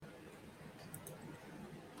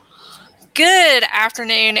Good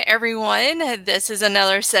afternoon, everyone. This is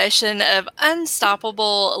another session of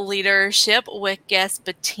Unstoppable Leadership with guest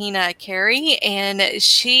Bettina Carey, and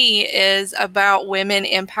she is about women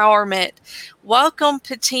empowerment. Welcome,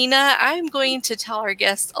 Bettina. I'm going to tell our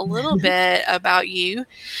guests a little bit about you.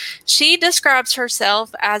 She describes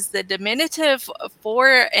herself as the diminutive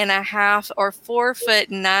 4.5 or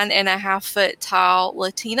 4'9.5" tall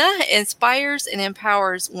Latina, inspires and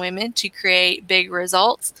empowers women to create big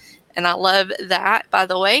results. And I love that, by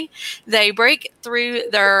the way. They break through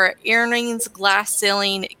their earnings glass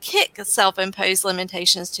ceiling, kick self-imposed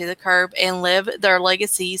limitations to the curb, and live their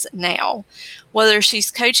legacies now. Whether she's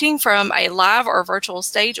coaching from a live or virtual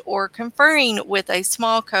stage or conferring with a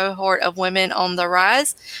small cohort of women on the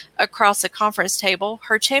rise across a conference table,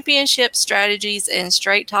 her championship strategies and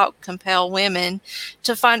straight talk compel women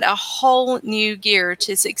to find a whole new gear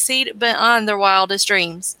to succeed beyond their wildest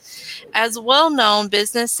dreams. As well-known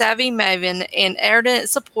business savvy maven and ardent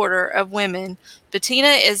supporter of women, Bettina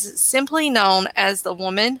is simply known as the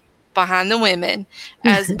woman behind the women.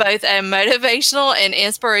 As both a motivational and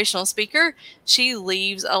inspirational speaker, she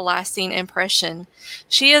leaves a lasting impression.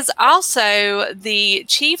 She is also the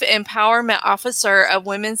Chief Empowerment Officer of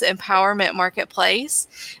Women's Empowerment Marketplace,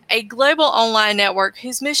 a global online network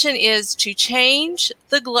whose mission is to change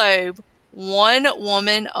the globe one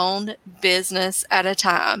woman-owned business at a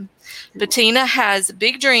time. Bettina has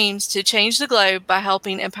big dreams to change the globe by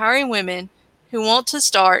helping empowering women who want to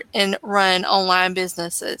start and run online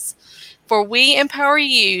businesses. For We Empower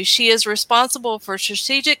You, she is responsible for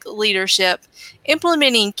strategic leadership,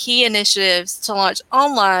 implementing key initiatives to launch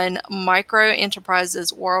online micro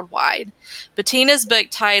enterprises worldwide. Bettina's book,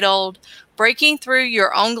 titled Breaking Through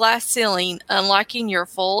Your Own Glass Ceiling, Unlocking Your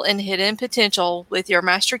Full and Hidden Potential with Your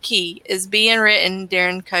Master Key, is being written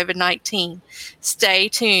during COVID-19. Stay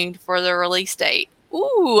tuned for the release date.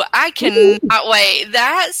 Ooh, I cannot wait.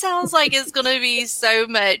 That sounds like it's going to be so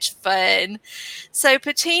much fun. So,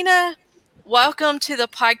 Bettina, welcome to the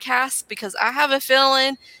podcast, because I have a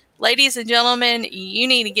feeling, ladies and gentlemen, you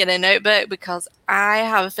need to get a notebook, because I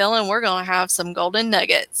have a feeling we're going to have some golden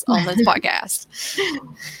nuggets on this podcast.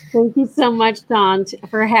 Thank you so much, Dawn,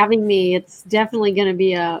 for having me. It's definitely going to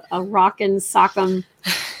be a rockin' sock'em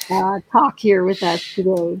talk here with us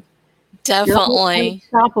today. Definitely.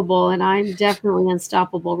 You're unstoppable, and I'm definitely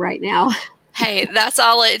unstoppable right now. Hey, that's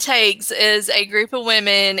all it takes is a group of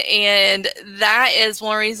women, and that is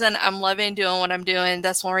one reason I'm loving doing what I'm doing.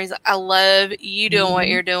 That's one reason I love you doing what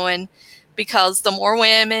you're doing, because the more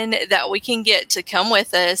women that we can get to come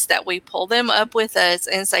with us, that we pull them up with us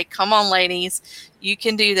and say, come on, ladies, you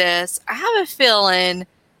can do this. I have a feeling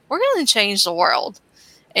we're going to change the world.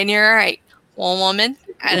 And you're right, one woman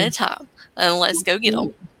at a time, and let's go get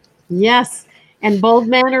them. Yes, and bold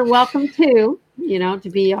men are welcome too, to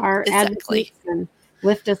be our advocates and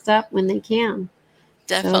lift us up when they can.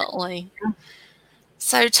 Definitely.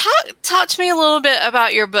 So talk to me a little bit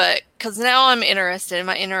about your book, because now I'm interested.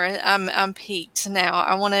 I'm piqued now.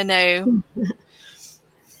 I want to know.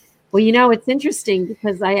 Well, it's interesting,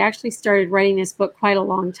 because I actually started writing this book quite a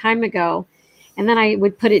long time ago, and then I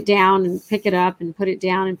would put it down and pick it up and put it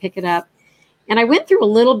down and pick it up. And I went through a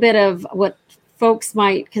little bit of what folks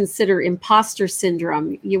might consider imposter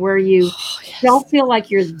syndrome, where you don't feel like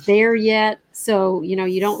you're there yet. So,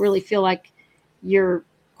 you don't really feel like you're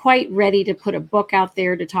quite ready to put a book out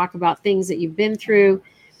there to talk about things that you've been through.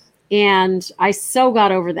 And I so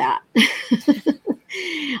got over that.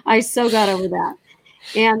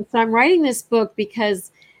 And so I'm writing this book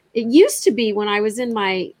because it used to be, when I was in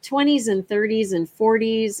my 20s and 30s and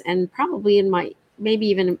 40s, and probably maybe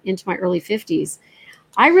even into my early 50s,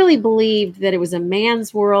 I really believed that it was a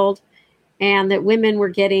man's world, and that women were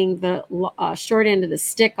getting the short end of the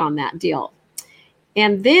stick on that deal.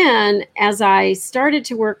 And then as I started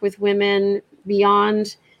to work with women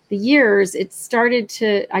beyond the years, I started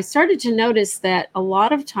to notice that a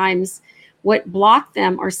lot of times what blocked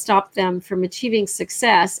them or stopped them from achieving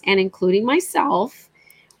success, and including myself,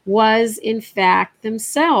 was in fact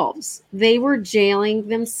themselves. They were jailing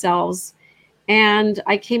themselves. And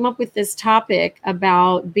I came up with this topic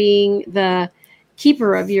about being the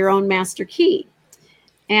keeper of your own master key.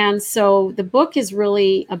 And so the book is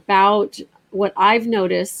really about what I've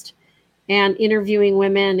noticed, and interviewing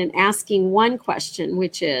women and asking one question,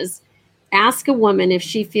 which is, ask a woman if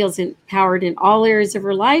she feels empowered in all areas of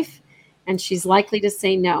her life, and she's likely to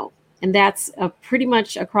say no. And that's pretty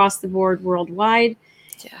much across the board worldwide.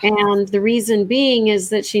 Yeah. And the reason being is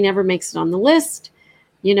that she never makes it on the list.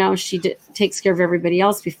 She takes care of everybody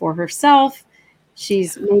else before herself.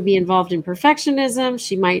 She's maybe involved in perfectionism.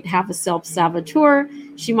 She might have a self-saboteur.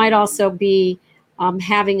 She might also be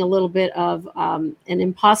having a little bit of an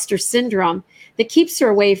imposter syndrome that keeps her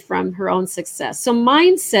away from her own success. So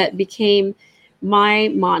mindset became my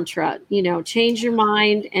mantra, change your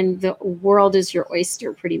mind and the world is your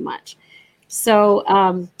oyster pretty much.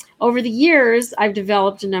 So over the years, I've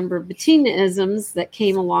developed a number of Bettina-isms that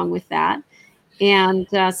came along with that. And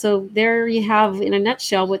so there you have, in a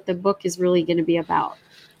nutshell, what the book is really going to be about.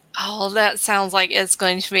 Oh, that sounds like it's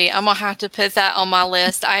going to be. I'm going to have to put that on my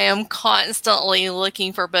list. I am constantly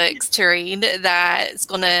looking for books to read that's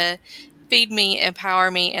going to feed me, empower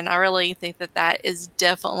me, and I really think that that is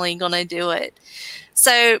definitely going to do it.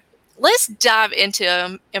 So let's dive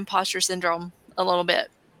into imposter syndrome a little bit,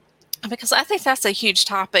 because I think that's a huge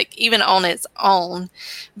topic even on its own.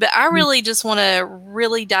 But I really just want to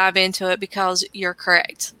really dive into it because you're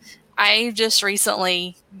correct. I've just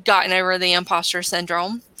recently gotten over the imposter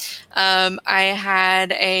syndrome. I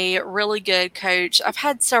had a really good coach. I've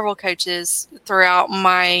had several coaches throughout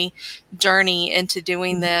my journey into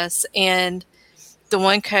doing this. And the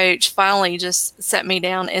one coach finally just set me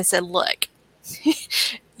down and said, look,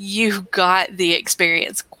 you got the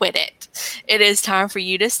experience, quit it. It is time for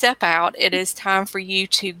you to step out. It is time for you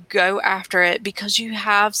to go after it because you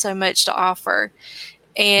have so much to offer.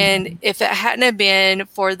 And if it hadn't have been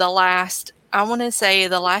for the last, I want to say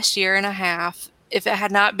the last year and a half, if it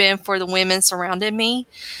had not been for the women surrounding me,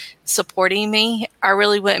 supporting me, I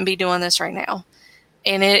really wouldn't be doing this right now.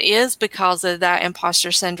 And it is because of that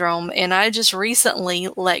imposter syndrome. And I just recently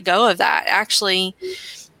let go of that. Actually,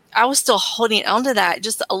 I was still holding on to that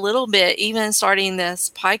just a little bit, even starting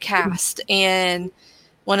this podcast. And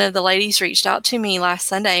one of the ladies reached out to me last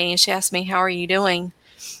Sunday and she asked me, how are you doing?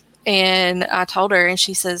 And I told her, and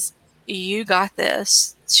she says, you got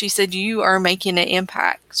this. She said, you are making an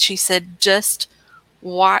impact. She said, just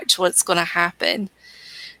watch what's going to happen.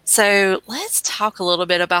 So let's talk a little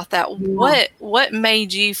bit about that. Yeah. What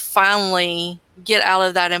made you finally get out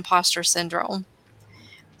of that imposter syndrome?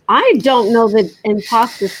 I don't know that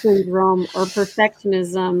imposter syndrome or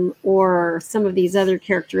perfectionism or some of these other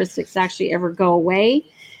characteristics actually ever go away,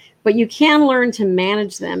 but you can learn to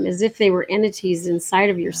manage them as if they were entities inside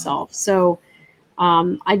of yourself. So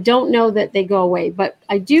I don't know that they go away, but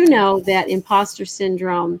I do know that imposter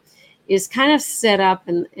syndrome is kind of set up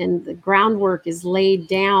and the groundwork is laid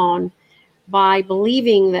down by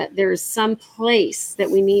believing that there's some place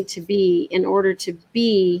that we need to be in order to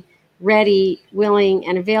be ready, willing,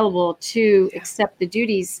 and available to accept the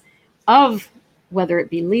duties of whether it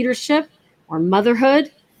be leadership or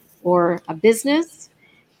motherhood or a business.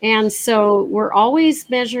 And so we're always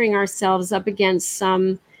measuring ourselves up against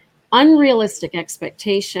some unrealistic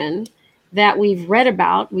expectation that we've read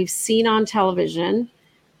about, we've seen on television,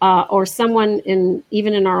 or someone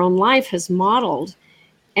even in our own life has modeled,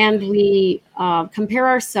 and we compare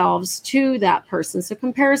ourselves to that person. So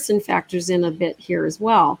comparison factors in a bit here as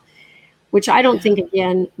well, which I don't think,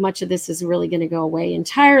 again, much of this is really going to go away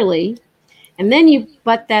entirely. And then you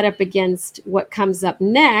butt that up against what comes up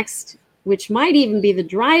next, which might even be the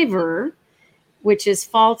driver, which is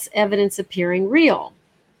false evidence appearing real.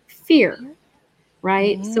 Fear,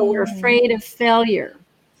 right? So we're afraid of failure.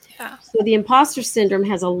 Yeah. So the imposter syndrome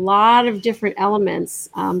has a lot of different elements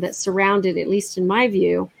that surround it, at least in my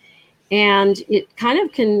view. And it kind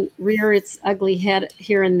of can rear its ugly head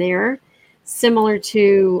here and there, similar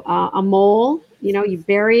to a mole. You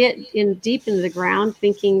bury it deep into the ground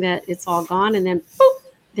thinking that it's all gone, and then boop,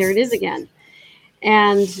 there it is again.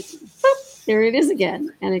 And boop, there it is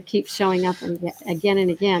again. And it keeps showing up again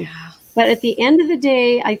and again. Yeah. But at the end of the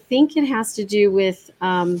day, I think it has to do with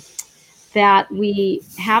that we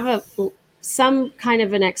have some kind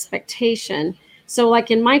of an expectation. So like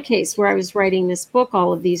in my case, where I was writing this book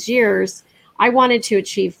all of these years, I wanted to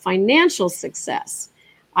achieve financial success.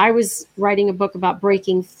 I was writing a book about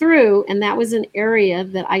breaking through, and that was an area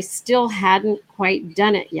that I still hadn't quite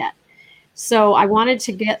done it yet. So I wanted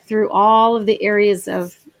to get through all of the areas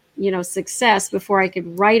of, success before I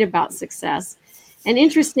could write about success. And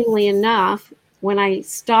interestingly enough, when I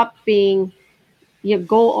stopped being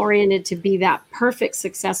goal oriented to be that perfect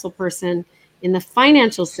successful person in the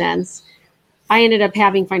financial sense, I ended up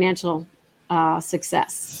having financial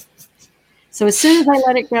success. So as soon as I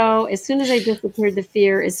let it go, as soon as I disappeared the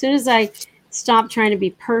fear, as soon as I stopped trying to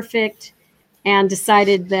be perfect and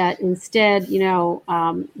decided that instead,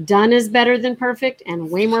 done is better than perfect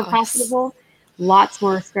and way more profitable, lots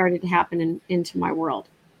more started to happen into my world.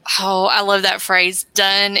 Oh, I love that phrase.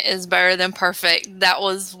 Done is better than perfect. That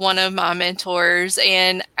was one of my mentors.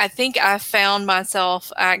 And I think I found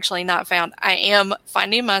myself, actually not found, I am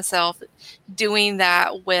finding myself doing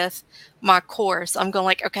that with my course. I'm going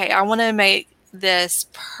like, okay, I want to make this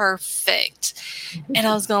perfect. And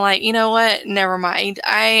I was going like, you know what? Never mind.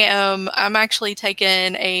 I'm actually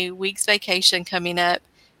taking a week's vacation coming up,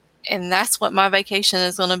 and that's what my vacation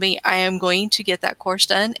is going to be. I am going to get that course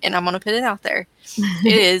done, and I'm going to put it out there.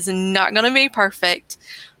 It is not going to be perfect,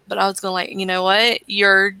 but I was going like, you know what?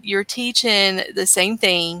 You're teaching the same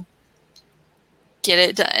thing. Get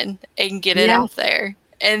it done and get it Yeah. out there.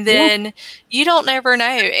 And Yeah. then you don't ever know.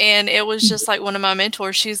 And it was just like one of my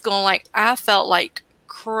mentors, she's going like, I felt like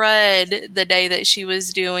crud the day that she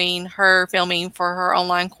was doing her filming for her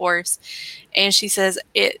online course. And she says,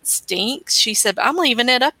 it stinks. She said, I'm leaving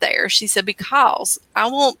it up there. She said, because I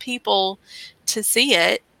want people to see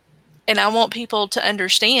it and I want people to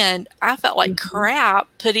understand. I felt like crap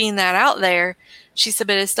putting that out there. She said,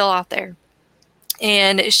 but it's still out there.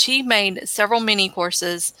 And she made several mini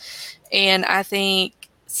courses, and I think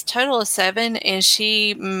it's a total of 7, and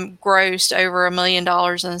she grossed over $1 million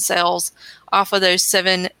in sales off of those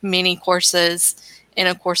 7 mini courses in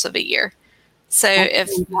a course of a year. So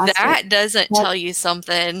That's if fantastic. that doesn't tell you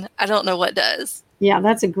something, I don't know what does. Yeah,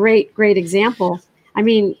 that's a great example. I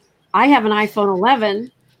mean, I have an iPhone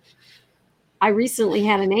 11. I recently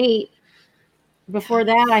had an 8. Before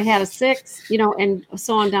that, I had a 6, and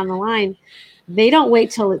so on down the line. They don't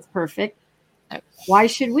wait till it's perfect. Why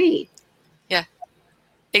should we? Yeah,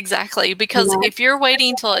 exactly. Because if you're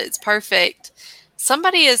waiting till it's perfect,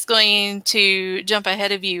 somebody is going to jump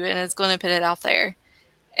ahead of you and is going to put it out there.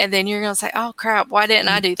 And then you're going to say, oh, crap, why didn't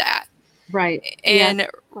I do that? Right. And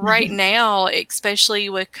right now, especially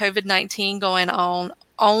with COVID-19 going on,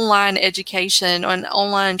 online education and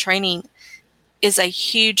online training is a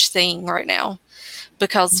huge thing right now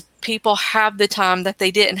because people have the time that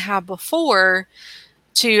they didn't have before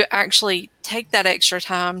to actually take that extra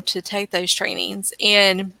time to take those trainings.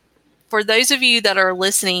 And for those of you that are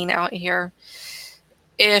listening out here,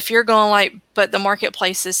 if you're going like, but the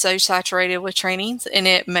marketplace is so saturated with trainings, and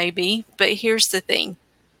it may be, but here's the thing.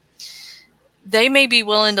 They may be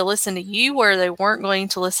willing to listen to you where they weren't going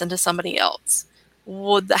to listen to somebody else.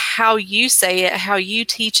 Well, how you say it, how you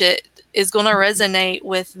teach it is going to resonate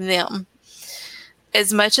with them.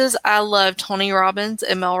 As much as I love Tony Robbins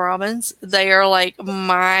and Mel Robbins, they are like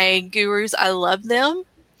my gurus. I love them.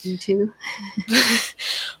 Me too.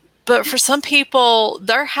 But for some people,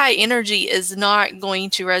 their high energy is not going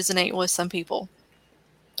to resonate with some people.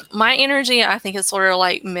 My energy, I think, is sort of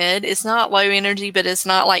like mid. It's not low energy, but it's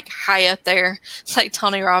not like high up there like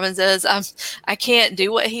Tony Robbins is. I can't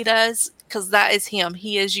do what he does because that is him.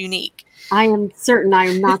 He is unique. I am certain I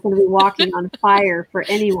am not going to be walking on fire for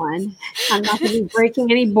anyone. I'm not going to be breaking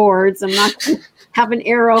any boards. I'm not going to have an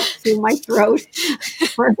arrow through my throat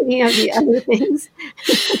or any of the other things.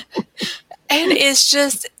 And it's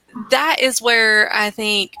just, that is where I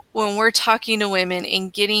think when we're talking to women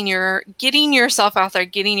and getting yourself out there,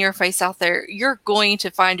 getting your face out there, you're going to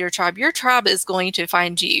find your tribe. Your tribe is going to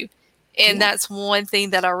find you. And that's one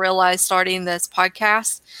thing that I realized starting this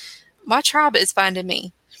podcast. My tribe is finding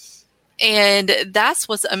me. And that's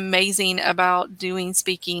what's amazing about doing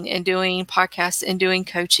speaking and doing podcasts and doing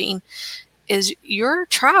coaching is your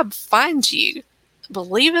tribe finds you,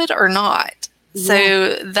 believe it or not.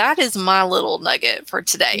 So that is my little nugget for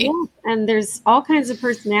today. Yeah. And there's all kinds of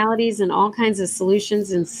personalities and all kinds of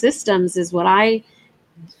solutions and systems is what I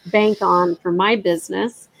bank on for my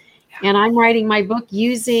business. And I'm writing my book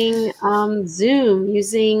using Zoom,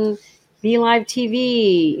 using BeLive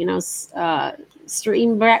TV,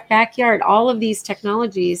 Stream Backyard, all of these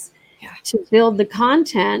technologies to build the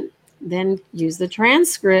content, then use the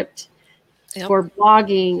transcript for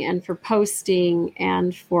blogging and for posting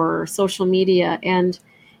and for social media. And,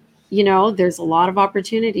 there's a lot of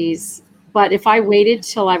opportunities. But if I waited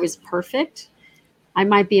till I was perfect, I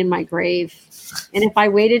might be in my grave. And if I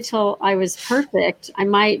waited till I was perfect, I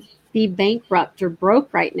might be bankrupt or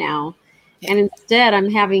broke right now. And instead, I'm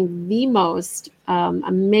having the most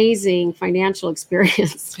amazing financial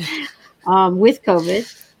experience with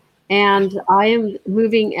COVID. And I am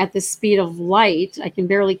moving at the speed of light. I can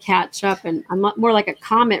barely catch up, and I'm more like a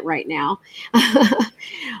comet right now.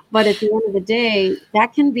 But at the end of the day,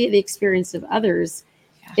 that can be the experience of others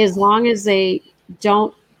as long as they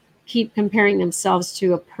don't keep comparing themselves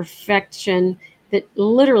to a perfection that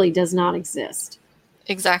literally does not exist.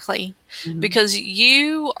 Exactly. Because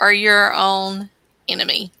you are your own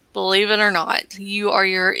enemy. Believe it or not, you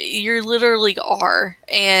literally are.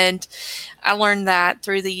 And I learned that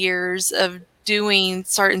through the years of doing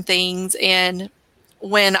certain things. And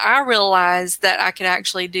when I realized that I could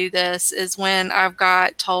actually do this is when I've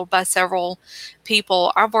got told by several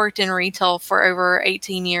people. I've worked in retail for over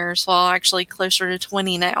 18 years, well, actually closer to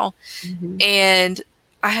 20 now. And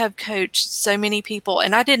I have coached so many people,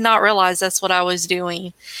 and I did not realize that's what I was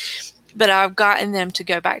doing. But I've gotten them to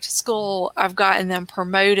go back to school. I've gotten them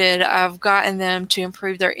promoted. I've gotten them to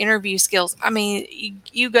improve their interview skills. I mean,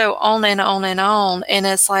 you go on and on and on. And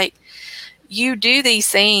it's like you do these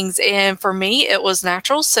things. And for me, it was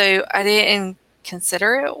natural. So I didn't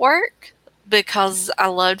consider it work because I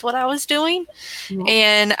loved what I was doing. Yeah.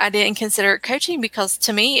 And I didn't consider it coaching because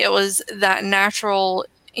to me, it was that natural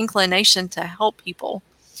inclination to help people.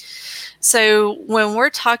 So when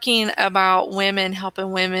we're talking about women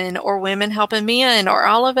helping women or women helping men or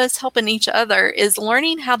all of us helping each other is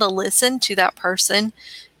learning how to listen to that person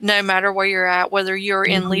no matter where you're at, whether you're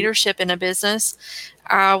in Mhm. leadership in a business.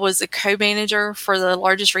 I was a co-manager for the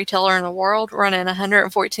largest retailer in the world running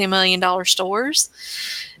 $114 million stores.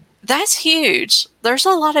 That's huge. There's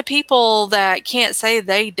a lot of people that can't say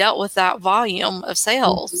they dealt with that volume of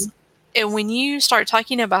sales. Mhm. And when you start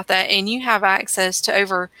talking about that and you have access to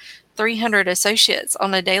over 300 associates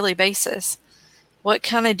on a daily basis, what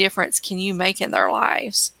kind of difference can you make in their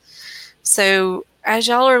lives? So, as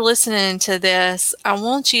y'all are listening to this, I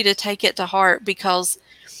want you to take it to heart because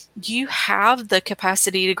you have the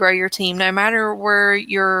capacity to grow your team no matter where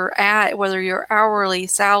you're at, whether you're hourly,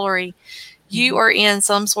 salary, you Mhm. are in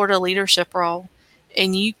some sort of leadership role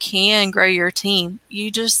and you can grow your team. You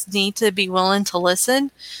just need to be willing to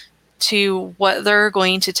listen to what they're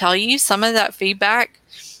going to tell you. Some of that feedback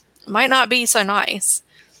might not be so nice,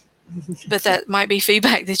 but that might be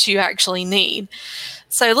feedback that you actually need.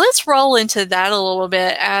 So let's roll into that a little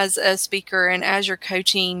bit as a speaker and as you're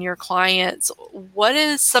coaching your clients. What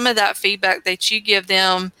is some of that feedback that you give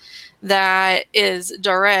them that is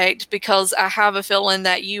direct? Because I have a feeling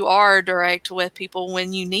that you are direct with people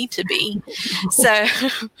when you need to be. So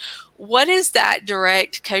what is that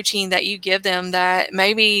direct coaching that you give them that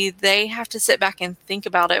maybe they have to sit back and think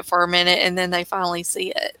about it for a minute and then they finally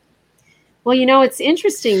see it? Well, it's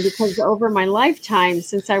interesting because over my lifetime,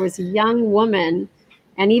 since I was a young woman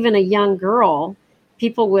and even a young girl,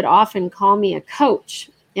 people would often call me a coach.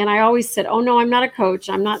 And I always said, "Oh no, I'm not a coach.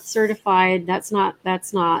 I'm not certified. That's not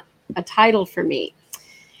a title for me."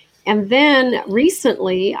 And then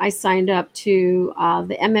recently, I signed up to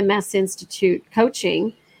the MMS Institute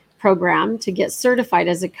coaching program to get certified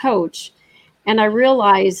as a coach. And I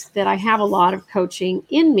realized that I have a lot of coaching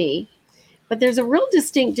in me, but there's a real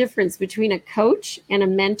distinct difference between a coach and a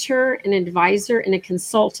mentor, an advisor, and a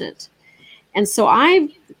consultant. And so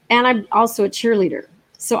I'm also a cheerleader.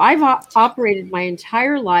 So I've operated my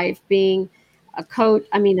entire life being a coach,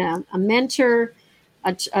 a mentor,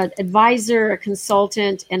 a advisor, a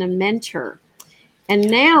consultant, and a mentor. And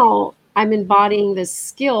Yeah. now I'm embodying the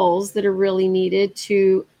skills that are really needed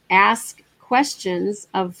to ask questions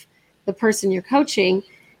of the person you're coaching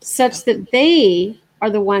such that they are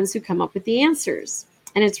the ones who come up with the answers.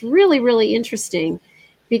 And it's really, really interesting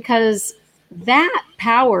because that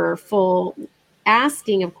powerful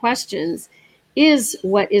asking of questions is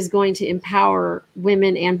what is going to empower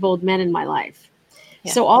women and bold men in my life.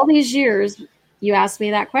 Yeah. So, all these years, you asked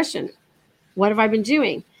me that question: what have I been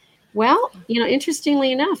doing? Well,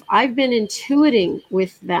 interestingly enough, I've been intuiting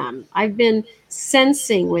with them. I've been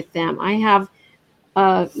sensing with them. I have,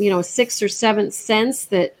 sixth or seventh sense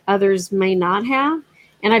that others may not have.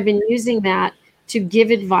 And I've been using that to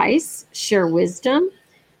give advice, share wisdom,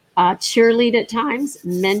 cheerlead at times,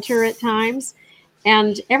 mentor at times.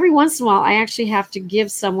 And every once in a while, I actually have to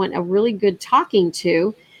give someone a really good talking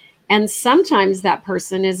to. And sometimes that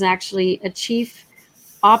person is actually a chief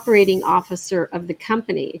operating officer of the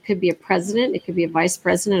company. It could be a president, it could be a vice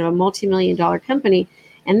president of a multi-million-dollar company,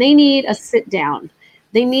 and they need a sit down.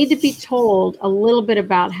 They need to be told a little bit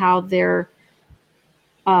about how their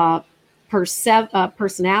uh,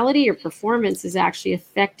 personality or performance is actually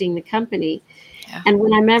affecting the company. Yeah. And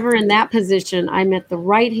when I'm ever in that position, I'm at the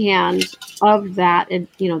right hand of that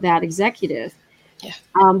executive. Yeah.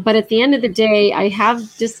 But at the end of the day, I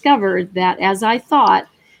have discovered that, as I thought,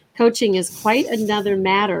 coaching is quite another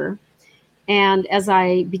matter. And as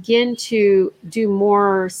I begin to do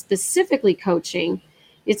more specifically coaching,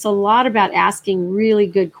 it's a lot about asking really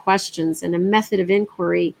good questions and a method of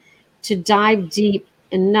inquiry to dive deep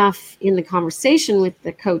enough in the conversation with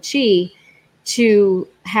the coachee to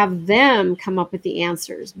have them come up with the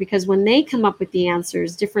answers. Because when they come up with the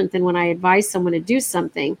answers, different than when I advise someone to do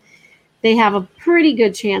something, they have a pretty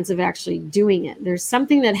good chance of actually doing it. There's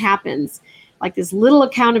something that happens, like this little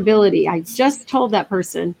accountability. I just told that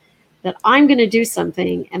person that I'm going to do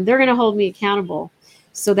something and they're going to hold me accountable.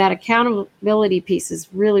 So that accountability piece is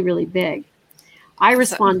really, really big. I So,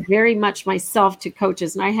 respond very much myself to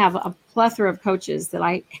coaches, and I have a plethora of coaches that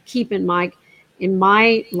I keep in my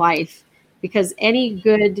life because any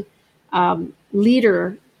good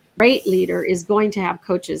leader, great leader, is going to have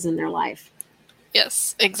coaches in their life.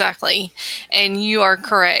 Yes, exactly. And you are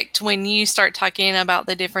correct. When you start talking about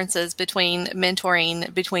the differences between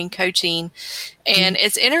mentoring, between coaching, and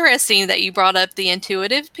it's interesting that you brought up the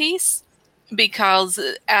intuitive piece, because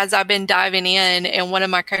as I've been diving in, and one of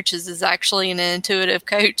my coaches is actually an intuitive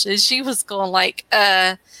coach, and she was going like,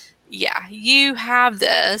 yeah, you have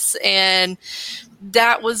this. And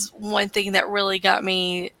that was one thing that really got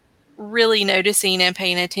me really noticing and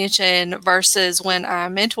paying attention versus when I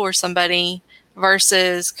mentor somebody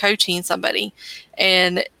versus coaching somebody.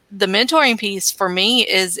 And the mentoring piece for me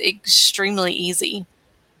is extremely easy.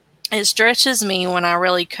 It stretches me when I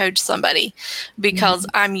really coach somebody because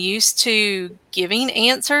I'm used to giving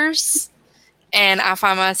answers, and I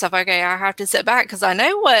find myself, okay, I have to sit back because I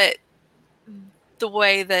know what the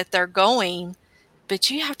way that they're going, but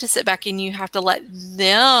you have to sit back and you have to let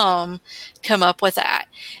them come up with that.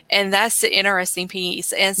 And that's the interesting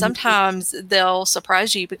piece. And sometimes they'll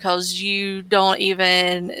surprise you because you don't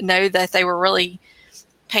even know that they were really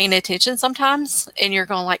paying attention sometimes, and you're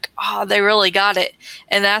going like, oh, they really got it.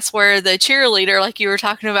 And that's where the cheerleader, like you were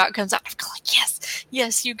talking about, comes out. I'm like,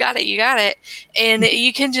 yes, you got it. And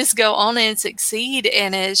you can just go on and succeed.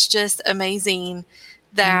 And it's just amazing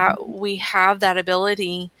that we have that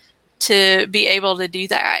ability to be able to do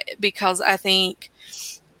that, because I think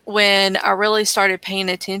when I really started paying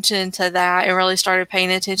attention to that and really started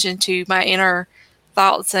paying attention to my inner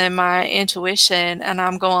thoughts and my intuition, and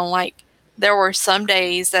I'm going like, there were some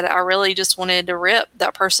days that I really just wanted to rip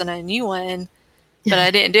that person a new one, but I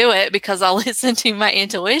didn't do it because I listened to my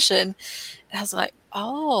intuition. And I was like,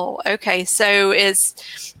 oh, okay. So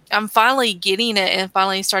I'm finally getting it and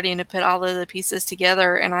finally starting to put all of the pieces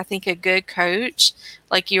together. And I think a good coach,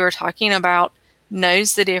 like you were talking about,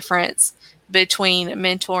 knows the difference between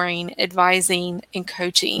mentoring, advising, and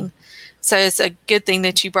coaching. So it's a good thing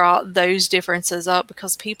that you brought those differences up,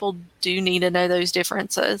 because people do need to know those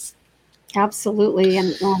differences. Absolutely.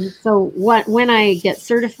 And so when I get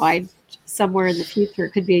certified somewhere in the future,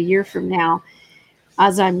 it could be a year from now,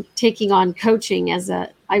 as I'm taking on coaching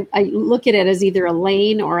I look at it as either a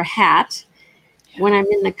lane or a hat. Yeah. When I'm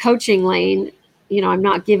in the coaching lane, I'm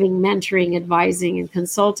not giving mentoring, advising, and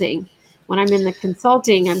consulting. When I'm in the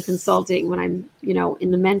consulting, I'm consulting. When I'm,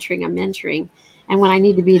 in the mentoring, I'm mentoring. And when I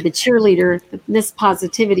need to be the cheerleader, this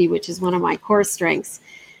positivity, which is one of my core strengths,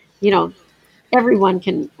 everyone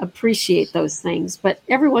can appreciate those things. But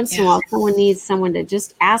every once in a Yeah. while, someone needs someone to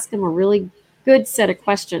just ask them a really good set of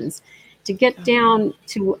questions to get down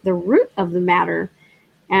to the root of the matter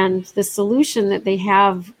and the solution that they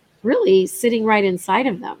have really sitting right inside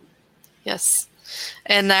of them. Yes.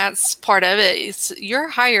 And that's part of it. It's your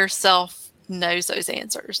higher self knows those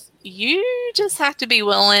answers. You just have to be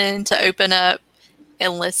willing to open up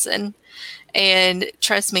and listen. And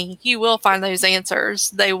trust me, you will find those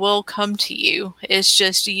answers. They will come to you. It's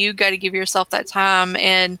just you got to give yourself that time.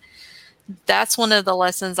 And that's one of the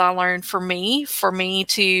lessons I learned for me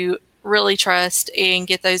to really trust and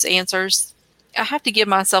get those answers. I have to give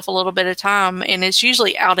myself a little bit of time, and it's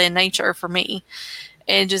usually out in nature for me,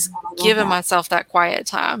 and just giving myself that quiet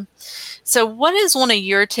time. So what is one of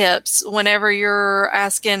your tips whenever you're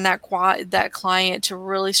asking that client to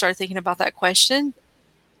really start thinking about that question?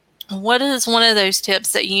 What is one of those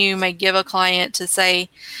tips that you may give a client to say,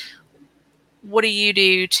 what do you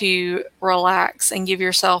do to relax and give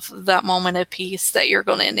yourself that moment of peace that you're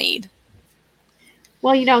going to need?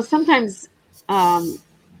 Well, sometimes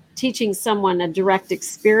teaching someone a direct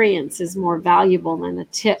experience is more valuable than a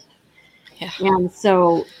tip. Yeah. And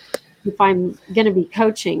so if I'm going to be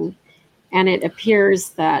coaching and it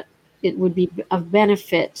appears that it would be of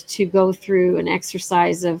benefit to go through an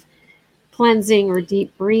exercise of cleansing or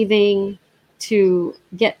deep breathing to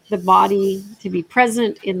get the body to be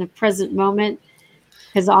present in the present moment,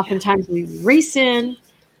 because oftentimes we race in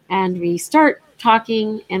and we start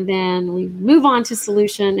talking and then we move on to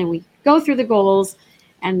solution and we go through the goals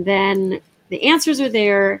and then the answers are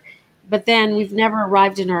there, but then we've never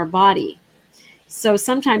arrived in our body. So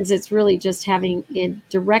sometimes it's really just having a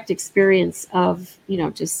direct experience of,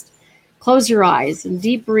 just close your eyes and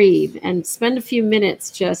deep breathe and spend a few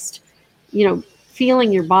minutes just,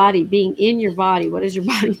 feeling your body, being in your body. What does your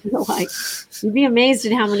body feel like? You'd be amazed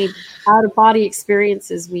at how many out of body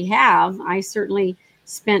experiences we have. I certainly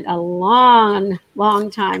spent a long,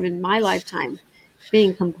 long time in my lifetime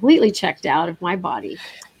being completely checked out of my body.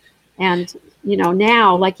 And,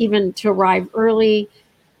 now, like even to arrive early,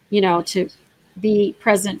 to be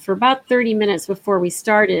present for about 30 minutes before we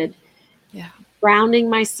started, grounding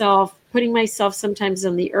myself, putting myself sometimes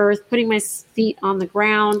on the earth, putting my feet on the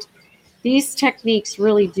ground, these techniques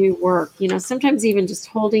really do work. Sometimes even just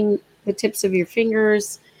holding the tips of your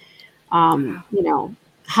fingers,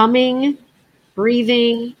 humming,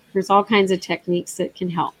 breathing. There's all kinds of techniques that can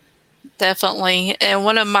help. Definitely. And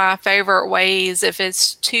one of my favorite ways, if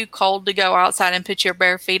it's too cold to go outside and put your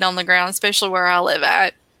bare feet on the ground, especially where I live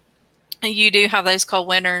at, you do have those cold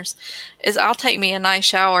winters, is I'll take me a nice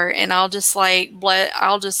shower and I'll just let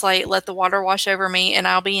the water wash over me, and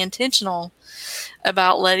I'll be intentional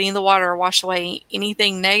about letting the water wash away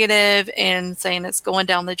anything negative and saying it's going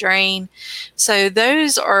down the drain. So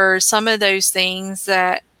those are some of those things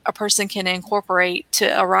that a person can incorporate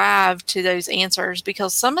to arrive to those answers,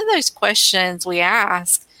 because some of those questions we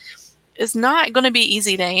ask is not going to be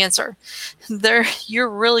easy to answer. You're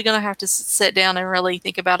really going to have to sit down and really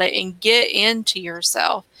think about it and get into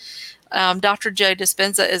yourself. Dr. Joe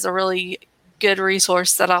Dispenza is a really good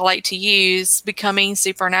resource that I like to use. Becoming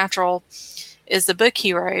Supernatural is the book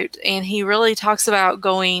he wrote, and he really talks about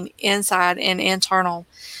going inside and internal.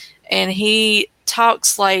 And he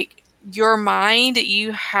talks like your mind,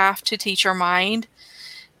 you have to teach your mind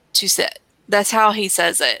to sit. That's how he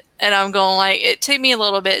says it. And I'm going like, it took me a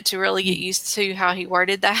little bit to really get used to how he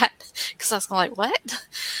worded that, because I was going like, what?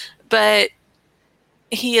 But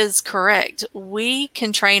he is correct. We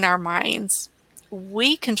can train our minds.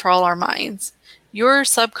 We control our minds. Your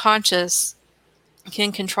subconscious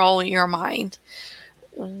can control your mind.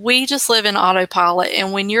 We just live in autopilot.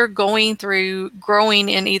 And when you're going through growing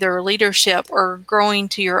in either leadership or growing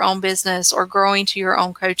to your own business or growing to your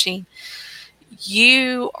own coaching,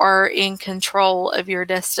 you are in control of your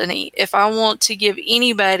destiny. If I want to give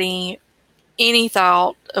anybody any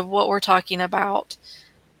thought of what we're talking about,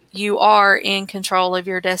 you are in control of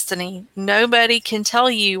your destiny. Nobody can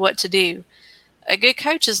tell you what to do. A good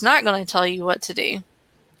coach is not going to tell you what to do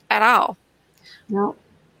at all. No,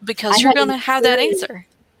 I Because you're had going an to have that experience. answer.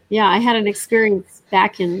 Yeah, I had an experience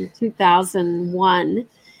back in 2001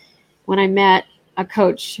 when I met a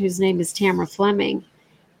coach whose name is Tamara Fleming.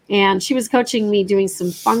 And she was coaching me, doing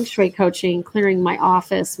some feng shui coaching, clearing my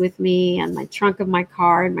office with me and my trunk of my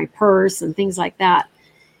car and my purse and things like that.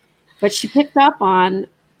 But she picked up on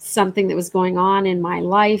something that was going on in my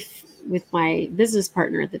life with my business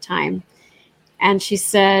partner at the time. And she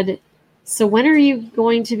said, "So when are you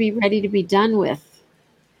going to be ready to be done with?"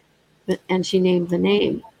 And she named the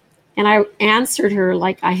name. And I answered her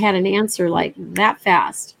like I had an answer like that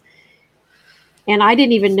fast. And I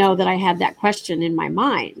didn't even know that I had that question in my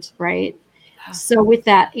mind, right? So with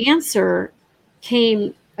that answer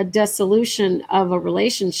came a dissolution of a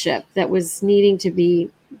relationship that was needing to be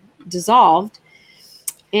dissolved.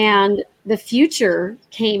 And the future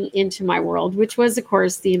came into my world, which was, of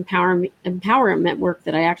course, the empowerment work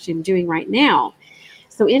that I actually am doing right now.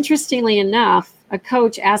 So interestingly enough, a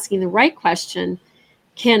coach asking the right question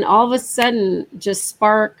can all of a sudden just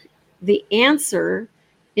spark the answer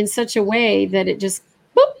in such a way that it just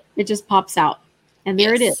boop, it just pops out. And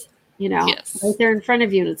there it is, Yes. right Yes. there in front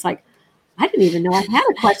of you. And it's like, I didn't even know I had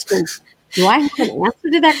a question. Do I have an answer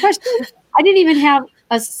to that question? I didn't even have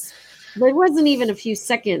there wasn't even a few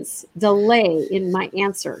seconds delay in my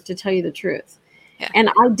answer, to tell you the truth. Yeah. And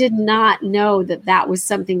I did not know that that was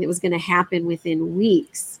something that was going to happen within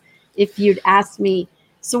weeks. If you'd asked me,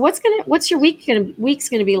 so what's your week's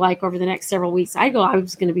gonna be like over the next several weeks? I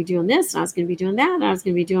was gonna be doing this, and I was gonna be doing that, and I was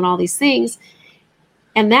gonna be doing all these things.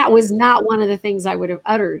 And that was not one of the things I would have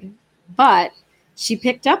uttered. But she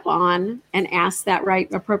picked up on and asked that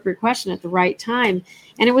right appropriate question at the right time.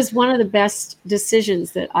 And it was one of the best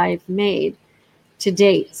decisions that I've made to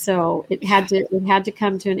date. So it had to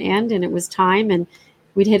come to an end, and it was time. And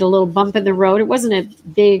we'd hit a little bump in the road. It wasn't a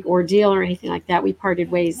big ordeal or anything like that. We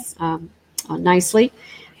parted ways nicely,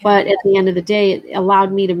 Yeah. but at the end of the day, it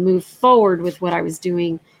allowed me to move forward with what I was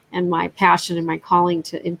doing and my passion and my calling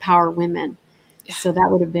to empower women. Yeah. So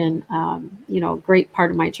that would have been, a great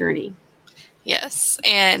part of my journey. Yes.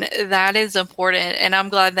 And that is important. And I'm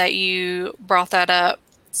glad that you brought that up.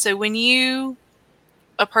 So when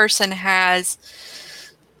a person has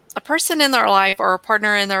a person in their life or a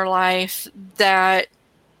partner in their life that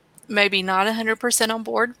maybe not 100% on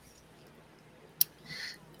board,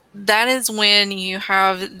 that is when you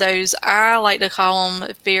have those, I like to call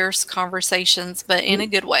them fierce conversations, but in a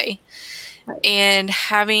good way. Right. And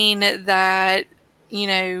having that, you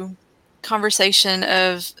know, conversation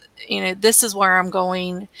of, this is where I'm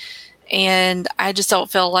going, and I just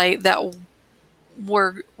don't feel like that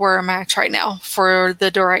we're a match right now for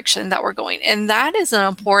the direction that we're going. And that is an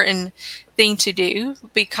important thing to do,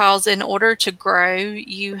 because in order to grow,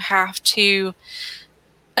 you have to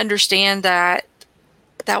understand that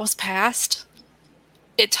that was past.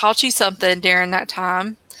 It taught you something during that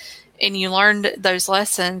time. and you learned those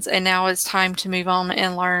lessons, and now it's time to move on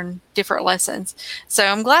and learn different lessons. So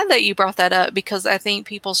I'm glad that you brought that up, because I think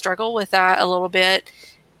people struggle with that a little bit,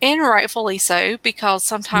 and rightfully so, because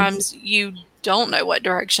sometimes you don't know what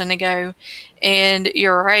direction to go. And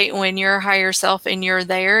you're right, when you're higher self and you're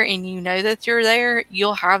there and you know that you're there,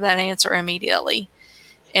 you'll have that answer immediately.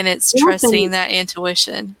 And it's Yes, trusting that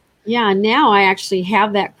intuition. yeah, now I actually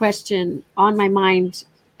have that question on my mind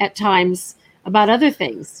at times about other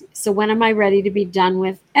things. So when am I ready to be done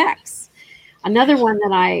with X? Another one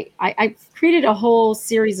that I created a whole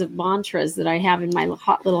series of mantras that I have in my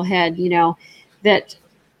hot little head, that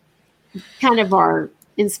kind of are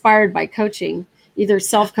inspired by coaching, either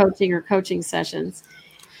self-coaching or coaching sessions.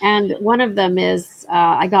 And one of them is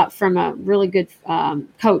I got from a really good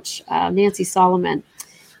coach, Nancy Solomon.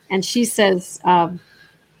 And she says,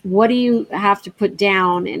 what do you have to put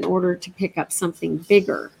down in order to pick up something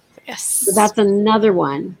bigger? Yes. So that's another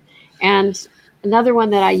one. And another one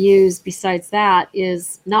that I use besides that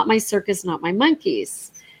is not my circus, not my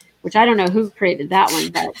monkeys, which I don't know who created that one,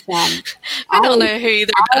 but I don't know who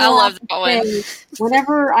either, but I love that one.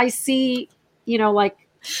 Whenever I see, like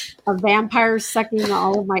a vampire sucking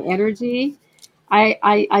all of my energy,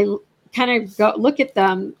 I kind of go look at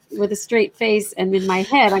them with a straight face, and in my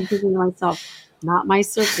head, I'm thinking to myself, not my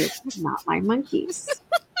circus, not my monkeys.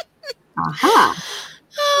 Aha.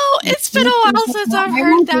 Oh, it's been a while since I've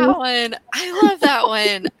heard that one. I love that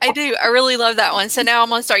one. I do. I really love that one. So now I'm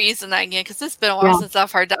going to start using that again, because it's been a while since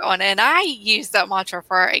I've heard that one. And I used that mantra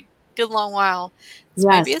for a good long while. So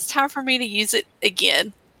maybe it's time for me to use it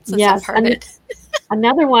again since I've heard it.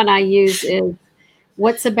 Another one I use is,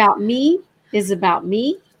 what's about me is about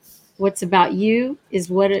me. What's about you is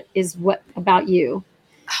what about you.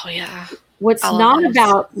 Oh, yeah. What's not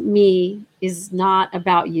about me is not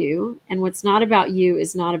about you, and what's not about you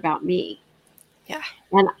is not about me. Yeah.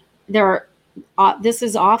 And this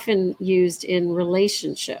is often used in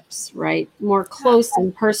relationships, right? More close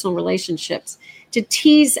and personal relationships, to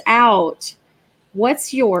tease out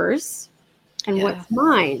what's yours and what's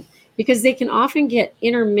mine, because they can often get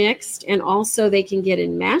intermixed, and also they can get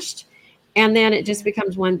enmeshed, and then it just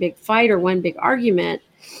becomes one big fight or one big argument.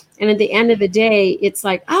 And at the end of the day, it's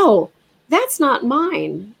like, oh, that's not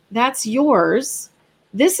mine. That's yours.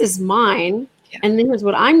 This is mine. Yeah. And here's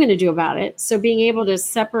what I'm going to do about it. So being able to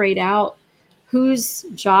separate out whose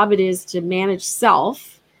job it is to manage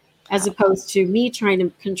self, as opposed to me trying to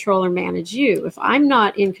control or manage you. If I'm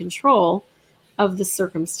not in control of the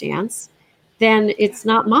circumstance, then it's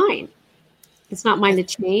not mine. It's not mine to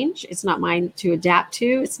change. It's not mine to adapt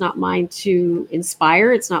to. It's not mine to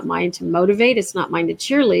inspire. It's not mine to motivate. It's not mine to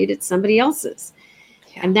cheerlead. It's somebody else's.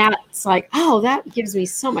 Yeah. And that's like, oh, that gives me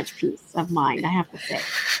so much peace of mind, I have to say.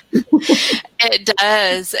 It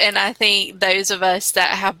does. And I think those of us that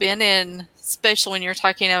have been in, especially when you're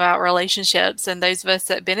talking about relationships, and those of us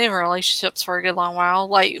that have been in relationships for a good long while,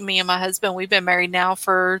 like me and my husband, we've been married now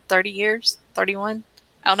for 30 years, 31.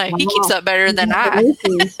 I don't know. Wow. He keeps up better than I.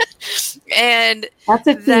 And that's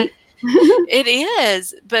a feat. It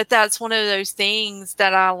is. But that's one of those things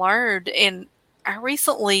that I learned. And I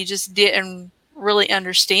recently just didn't really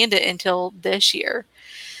understand it until this year.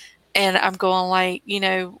 And I'm going like,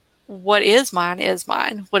 what is mine is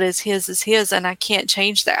mine. What is his, and I can't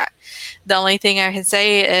change that. The only thing I can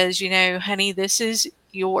say is, honey, this is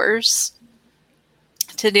yours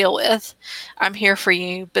to deal with. I'm here for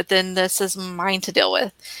you, but then this is mine to deal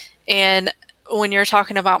with. And when you're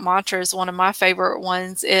talking about mantras, one of my favorite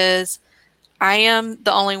ones is, I am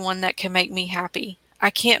the only one that can make me happy. I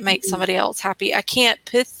can't make somebody else happy. I can't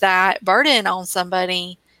put that burden on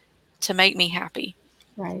somebody to make me happy.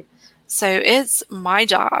 Right. So it's my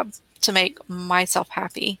job to make myself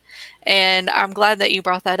happy. And I'm glad that you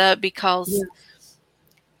brought that up, because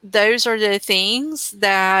those are the things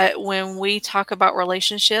that when we talk about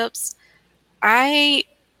relationships, I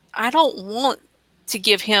don't want to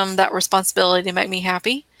give him that responsibility to make me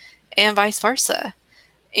happy, and vice versa.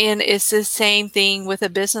 And it's the same thing with a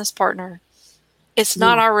business partner. It's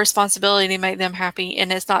not our responsibility to make them happy,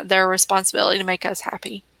 and it's not their responsibility to make us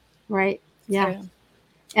happy. Right. Yeah. So.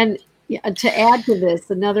 And to add to this,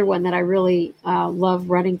 another one that I really love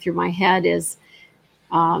running through my head is,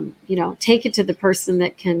 take it to the person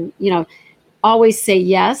that can, always say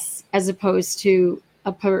yes, as opposed to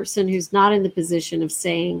a person who's not in the position of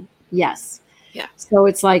saying yes. Yeah. So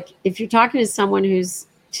it's like, if you're talking to someone who's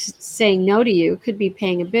saying no to you, it could be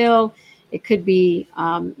paying a bill. It could be,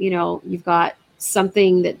 you've got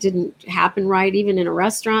something that didn't happen right, even in a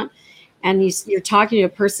restaurant, and you're talking to a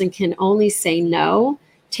person can only say no.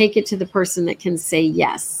 Take it to the person that can say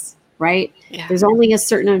yes, right? Yeah. There's only a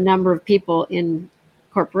certain number of people in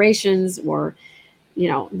corporations or,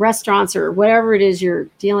 restaurants or whatever it is you're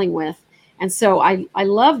dealing with. And so I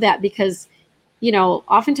love that because,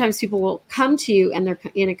 oftentimes people will come to you and they're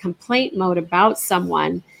in a complaint mode about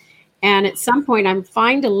someone. And at some point, I'm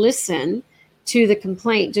fine to listen to the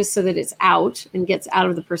complaint just so that it's out and gets out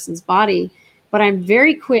of the person's body. But I'm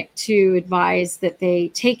very quick to advise that they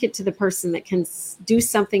take it to the person that can do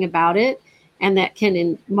something about it. And that can,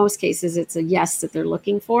 in most cases, it's a yes that they're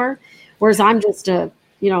looking for. Whereas I'm just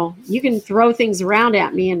you can throw things around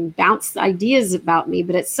at me and bounce ideas about me.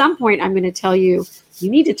 But at some point, I'm going to tell you, you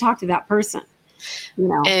need to talk to that person.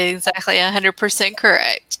 Exactly, 100%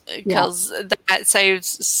 correct. Yeah. Because that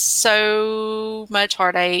saves so much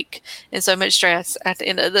heartache and so much stress at the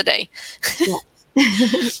end of the day. Yeah.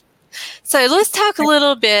 So let's talk a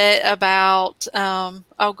little bit about.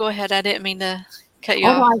 Oh, go ahead. I didn't mean to cut you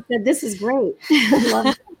off. No, I said this is great.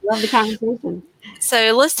 love the conversation.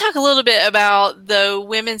 So let's talk a little bit about the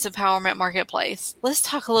women's empowerment marketplace. Let's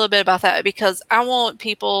talk a little bit about that because I want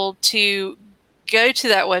people to go to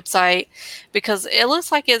that website because it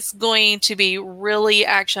looks like it's going to be really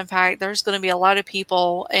action-packed. There's going to be a lot of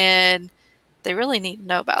people and they really need to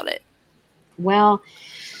know about it. Well,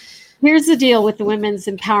 here's the deal with the Women's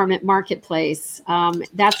Empowerment Marketplace.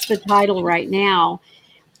 That's the title right now.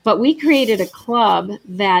 But we created a club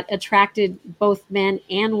that attracted both men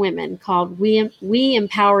and women called We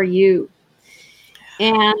Empower You.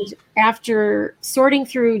 And after sorting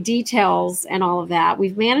through details and all of that,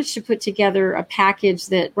 we've managed to put together a package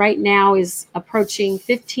that right now is approaching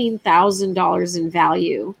 $15,000 in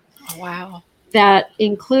value. Oh, wow. That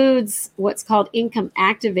includes what's called Income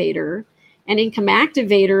Activator. And Income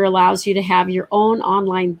Activator allows you to have your own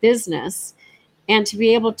online business and to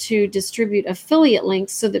be able to distribute affiliate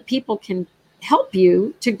links so that people can help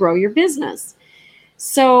you to grow your business.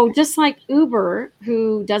 So just like Uber,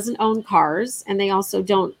 who doesn't own cars, and they also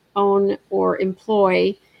don't own or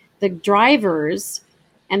employ the drivers,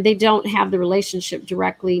 and they don't have the relationship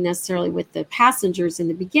directly necessarily with the passengers in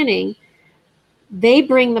the beginning, they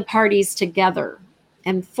bring the parties together.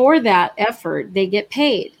 And for that effort, they get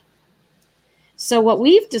paid. So what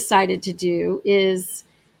we've decided to do is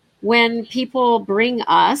when people bring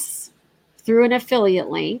us through an affiliate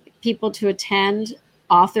link, people to attend,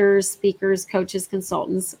 authors, speakers, coaches,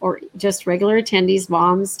 consultants, or just regular attendees,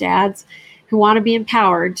 moms, dads who want to be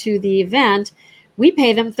empowered to the event, we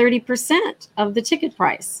pay them 30% of the ticket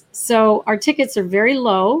price. So our tickets are very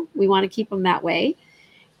low. We want to keep them that way.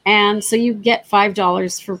 And so you get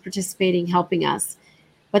 $5 for participating, helping us.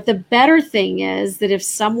 But the better thing is that if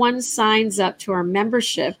someone signs up to our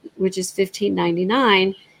membership, which is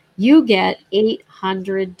 $15.99, you get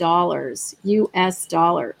 $800 US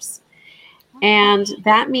dollars. And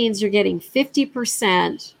that means you're getting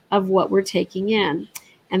 50% of what we're taking in.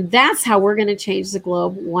 And that's how we're going to change the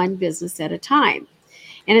globe one business at a time.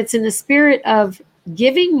 And it's in the spirit of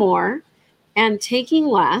giving more and taking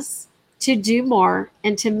less to do more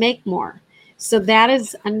and to make more. So that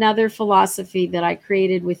is another philosophy that I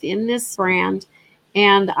created within this brand.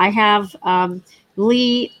 And I have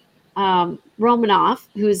Lee Romanoff,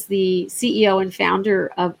 who's the CEO and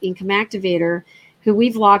founder of Income Activator, who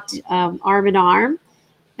we've locked arm in arm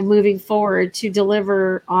and moving forward to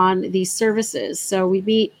deliver on these services. So we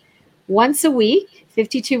meet once a week,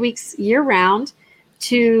 52 weeks year round,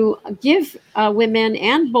 to give women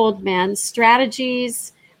and bold men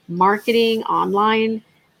strategies, marketing, online,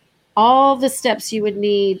 all the steps you would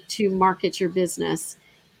need to market your business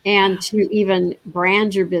and to even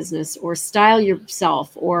brand your business or style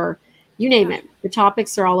yourself or you name it. The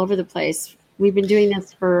topics are all over the place. We've been doing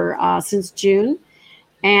this for since June,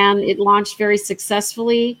 and it launched very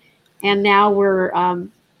successfully. And now we're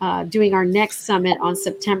doing our next summit on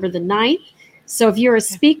September the 9th. So if you're a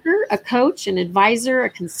speaker, a coach, an advisor, a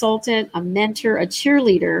consultant, a mentor, a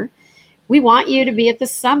cheerleader, we want you to be at the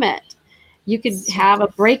summit. You could have a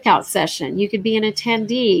breakout session. You could be an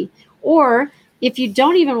attendee. Or if you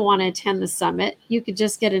don't even want to attend the summit, you could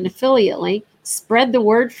just get an affiliate link, spread the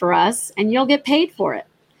word for us, and you'll get paid for it.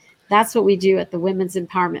 That's what we do at the Women's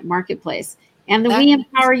Empowerment Marketplace and the We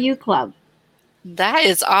Empower You Club. That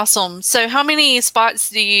is awesome. So how many spots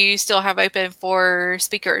do you still have open for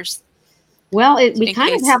speakers? Well, we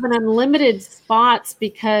kind of have an unlimited spots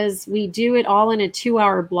because we do it all in a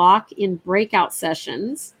 2-hour block in breakout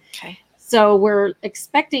sessions. Okay. So we're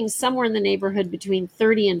expecting somewhere in the neighborhood between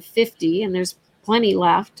 30 and 50, and there's plenty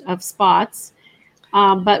left of spots.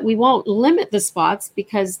 But we won't limit the spots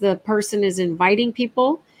because the person is inviting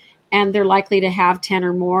people and they're likely to have 10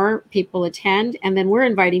 or more people attend. And then we're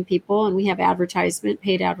inviting people and we have advertisement,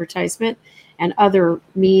 paid advertisement, and other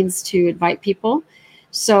means to invite people.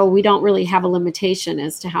 So we don't really have a limitation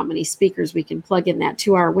as to how many speakers we can plug in that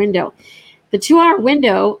 2 hour window. The 2 hour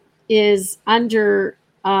window is under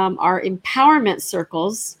our empowerment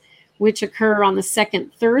circles, which occur on the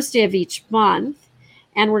second Thursday of each month.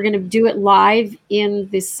 And we're going to do it live in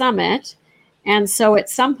the summit. And so at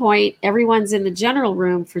some point, everyone's in the general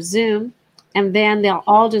room for Zoom, and then they'll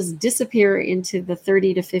all just disappear into the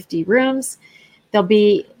 30 to 50 rooms. They'll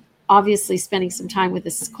be obviously spending some time with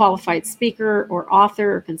a qualified speaker or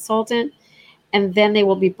author or consultant, and then they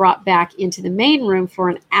will be brought back into the main room for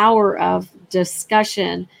an hour of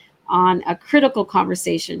discussion on a critical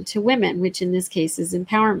conversation to women, which in this case is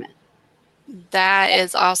empowerment. That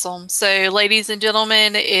is awesome. So, ladies and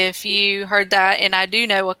gentlemen, if you heard that, and I do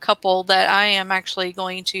know a couple that I am actually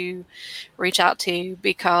going to reach out to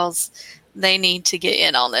because they need to get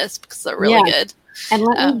in on this because they're really good. And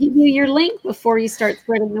let me give you your link before you start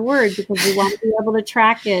spreading the word, because we want to be able to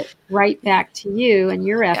track it right back to you and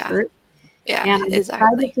your effort. Yeah, and I'm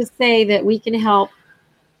exactly. excited to say that we can help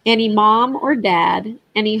any mom or dad,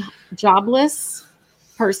 any jobless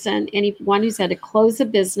person, anyone who's had to close a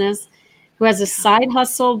business, who has a side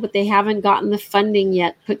hustle, but they haven't gotten the funding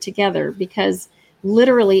yet put together, because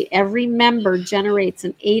literally every member generates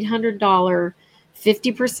an $800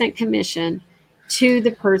 50% commission to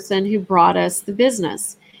the person who brought us the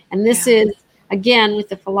business. And this is, again, with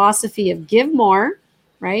the philosophy of give more,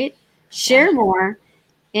 right? Share more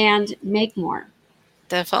and make more.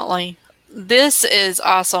 Definitely. This is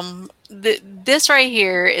awesome. This right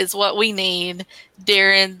here is what we need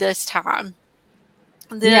during this time.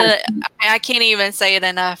 I can't even say it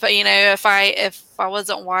enough. You know, if I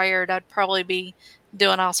wasn't wired, I'd probably be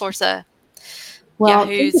doing all sorts of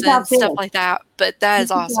Yahoos and stuff like that. But that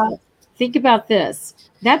is awesome. Think about this.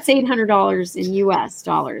 That's $800 in US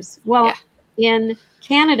dollars. Well, in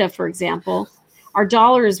Canada, for example, our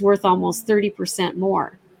dollar is worth almost 30%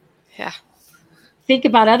 more. Yeah. Think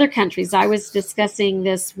about other countries. I was discussing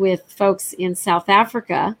this with folks in South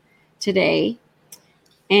Africa today.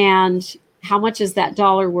 And how much is that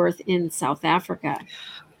dollar worth in South Africa?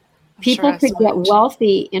 People could get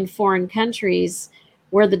wealthy in foreign countries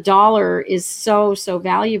where the dollar is so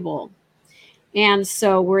valuable. And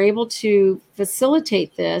so we're able to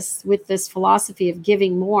facilitate this with this philosophy of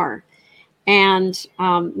giving more. And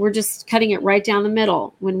we're just cutting it right down the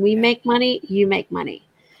middle. When we make money, you make money.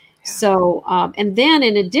 So, and then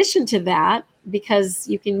in addition to that, because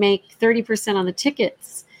you can make 30% on the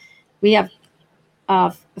tickets, we have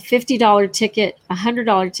a $50 ticket, a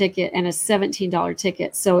 $100 ticket, and a $17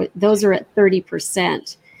 ticket. So those are at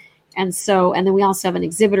 30%. And so, and then we also have an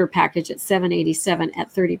exhibitor package at $787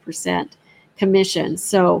 at 30% commission.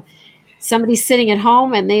 So somebody's sitting at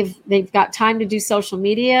home and they've got time to do social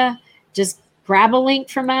media, just grab a link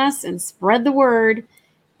from us and spread the word.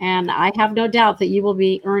 And I have no doubt that you will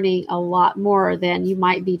be earning a lot more than you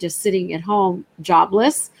might be just sitting at home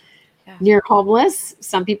jobless, near homeless.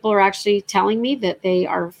 Some people are actually telling me that they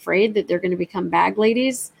are afraid that they're going to become bag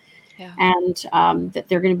ladies, and that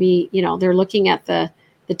they're going to be, you know, they're looking at the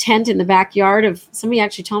tent in the backyard of, somebody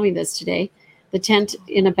actually told me this today, the tent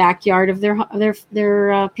in a backyard of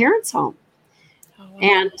their parents' home.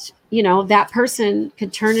 And, you know, that person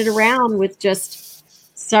could turn it around with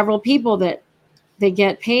just several people that they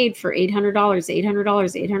get paid for $800,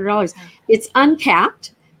 $800. It's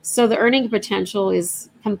uncapped. So the earning potential is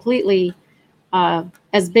completely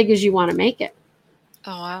as big as you want to make it.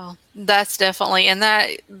 Oh, wow. That's definitely, and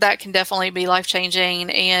that can definitely be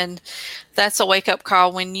life-changing. And that's a wake-up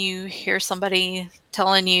call when you hear somebody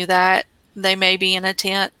telling you that they may be in a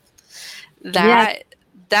tent. That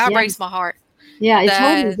breaks my heart. Yeah, it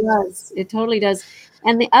totally does. It totally does.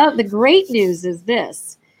 And the great news is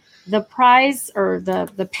this: the prize, or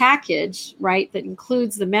the package, right, that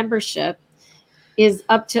includes the membership, is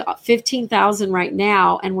up to 15,000 right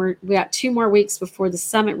now, and we got 2 more weeks before the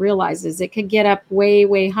summit realizes it could get up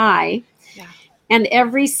way high. And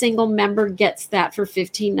every single member gets that for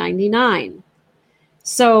 $15.99.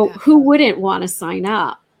 So who wouldn't want to sign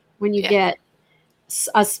up when you get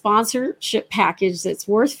a sponsorship package that's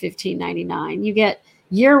worth $15.99? You get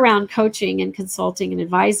year-round coaching and consulting and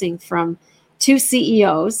advising from 2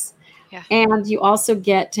 CEOs. And you also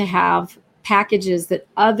get to have packages that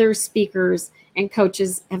other speakers and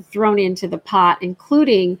coaches have thrown into the pot,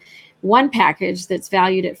 including one package that's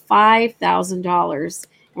valued at $5,000,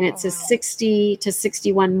 and it's a 60 to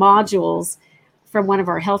 61 modules from one of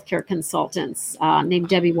our healthcare consultants named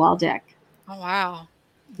Debbie Waldeck. Oh, wow.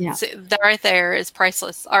 Yeah. So that right there is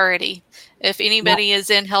priceless already. If anybody is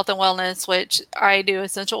in health and wellness, which I do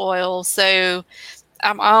essential oils, so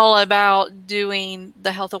I'm all about doing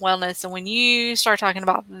the health and wellness. And when you start talking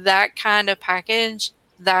about that kind of package,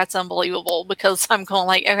 that's unbelievable, because I'm going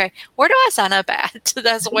like, okay, where do I sign up at?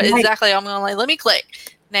 That's what Right. exactly I'm going like, let me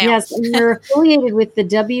click now. Yes, and we're affiliated with the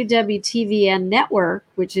WWTVN network,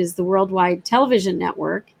 which is the Worldwide Television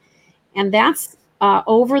Network, and that's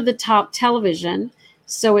over-the-top television.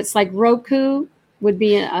 So it's like Roku would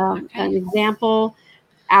be an Okay. example,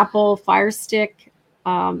 Apple Fire Stick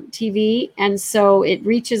TV, and so it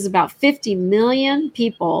reaches about 50 million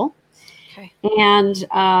people, Okay. and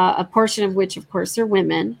a portion of which, of course, are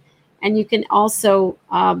women. And you can also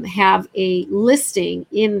have a listing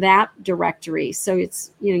in that directory. So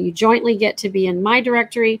it's, you jointly get to be in my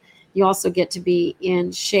directory. You also get to be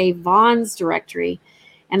in Shay Vaughn's directory.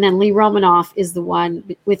 And then Lee Romanoff is the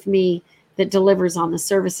one with me that delivers on the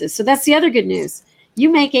services. So that's the other good news. You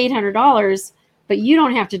make $800, but you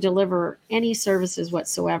don't have to deliver any services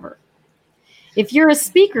whatsoever. If you're a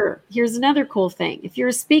speaker, here's another cool thing. If you're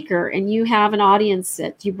a speaker and you have an audience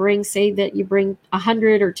that you bring, say that you bring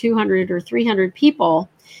 100 or 200 or 300 people,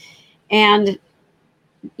 and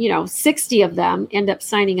 60 of them end up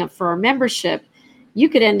signing up for our membership, you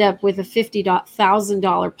could end up with a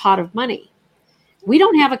 $50,000 pot of money. We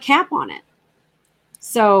don't have a cap on it.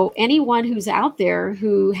 So anyone who's out there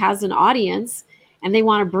who has an audience and they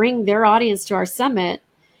want to bring their audience to our summit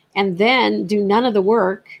and then do none of the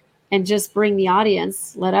work and just bring the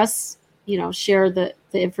audience, let us, share the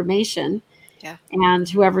information. Yeah. And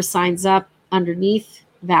whoever signs up underneath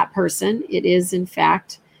that person, it is in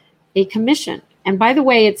fact a commission. And by the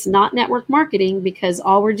way, it's not network marketing, because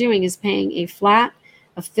all we're doing is paying a flat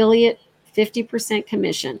affiliate 50%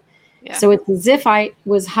 commission. Yeah. So it's as if I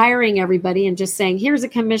was hiring everybody and just saying, here's a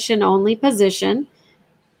commission only position.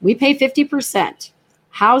 We pay 50%.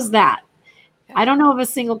 How's that? I don't know of a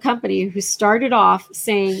single company who started off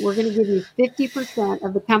saying, we're going to give you 50%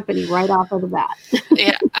 of the company right off of the bat.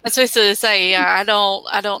 Yeah. I was supposed to say, yeah, I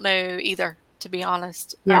don't know either, to be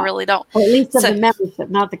honest. I Yeah. really don't. Or at least of So, the membership,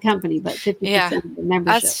 not the company, but 50% yeah, of the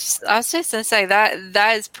membership. I was just going to say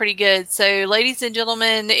that is pretty good. So, ladies and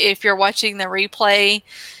gentlemen, if you're watching the replay,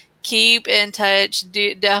 keep in touch.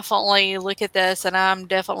 Definitely look at this, and I'm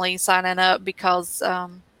definitely signing up, because,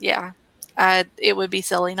 it would be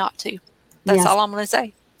silly not to. That's Yes. all I'm going to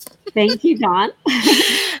say. Thank you, Dawn.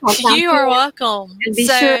 You are welcome. And be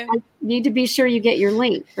sure, I need to be sure you get your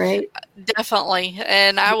link, right? Definitely.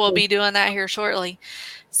 And I will be doing that here shortly.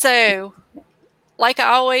 So, like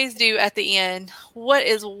I always do at the end, what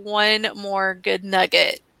is one more good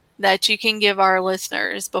nugget that you can give our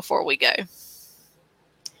listeners before we go?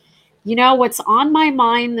 What's on my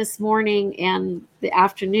mind this morning and the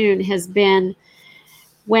afternoon has been,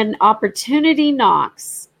 when opportunity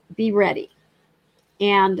knocks, be ready.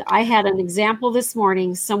 And I had an example this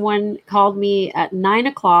morning. Someone called me at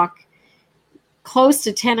 9:00, close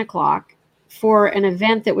to 10:00, for an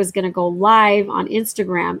event that was going to go live on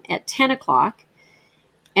Instagram at 10:00.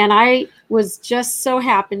 And I was just so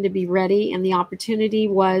happened to be ready. And the opportunity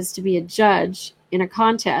was to be a judge in a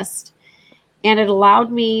contest. And it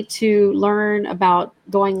allowed me to learn about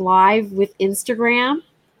going live with Instagram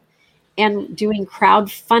and doing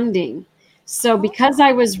crowdfunding. So because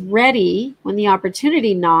I was ready when the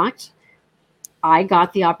opportunity knocked, I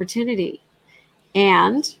got the opportunity.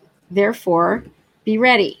 And therefore, be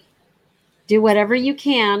ready. Do whatever you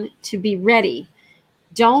can to be ready.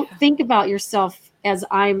 Don't think about yourself as,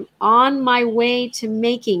 I'm on my way to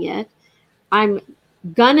making it. I'm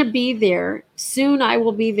gonna be there. Soon I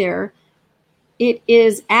will be there. It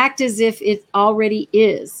is, act as if it already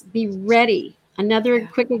is. Be ready. Another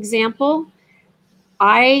quick example.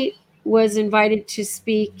 I was invited to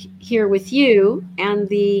speak here with you, and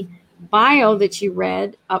the bio that you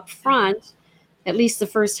read up front, at least the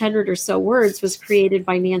first 100 or so words, was created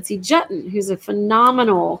by Nancy Jutton, who's a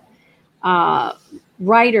phenomenal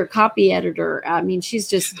writer, copy editor. I mean, she's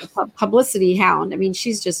just a publicity hound. I mean,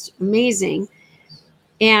 she's just amazing.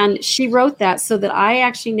 And she wrote that so that I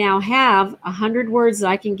actually now have 100 words that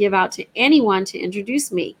I can give out to anyone to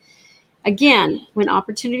introduce me. Again, when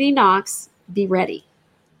opportunity knocks, be ready.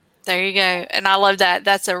 There you go. And I love that.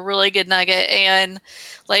 That's a really good nugget. And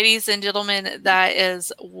ladies and gentlemen, that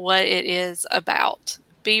is what it is about.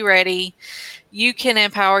 Be ready. You can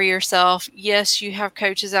empower yourself. Yes, you have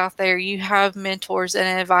coaches out there, you have mentors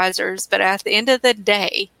and advisors, but at the end of the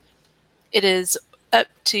day, it is up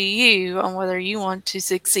to you on whether you want to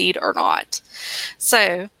succeed or not.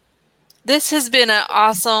 So, this has been an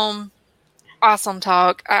awesome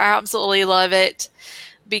talk. I absolutely love it,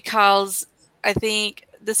 because I think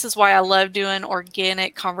this is why I love doing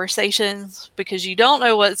organic conversations, because you don't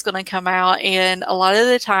know what's going to come out. And a lot of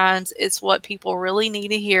the times it's what people really need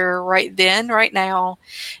to hear right then, right now.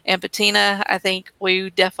 And Bettina, I think we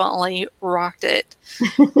definitely rocked it.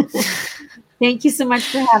 Thank you so much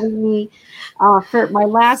for having me. For my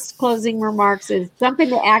last closing remarks is jump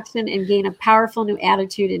into action and gain a powerful new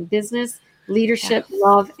attitude in business, Yeah. leadership,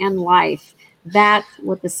 love, and life. That's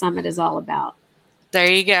what the summit is all about.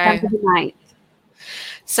 There you Have a go. good night.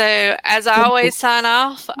 So, as I always sign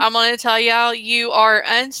off, I'm going to tell y'all, you are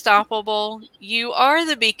unstoppable. You are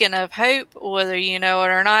the beacon of hope, whether you know it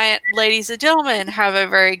or not. Ladies and gentlemen, have a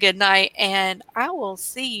very good night, and I will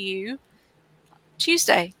see you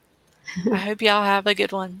Tuesday. I hope y'all have a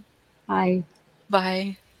good one. Bye.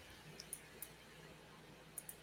 Bye.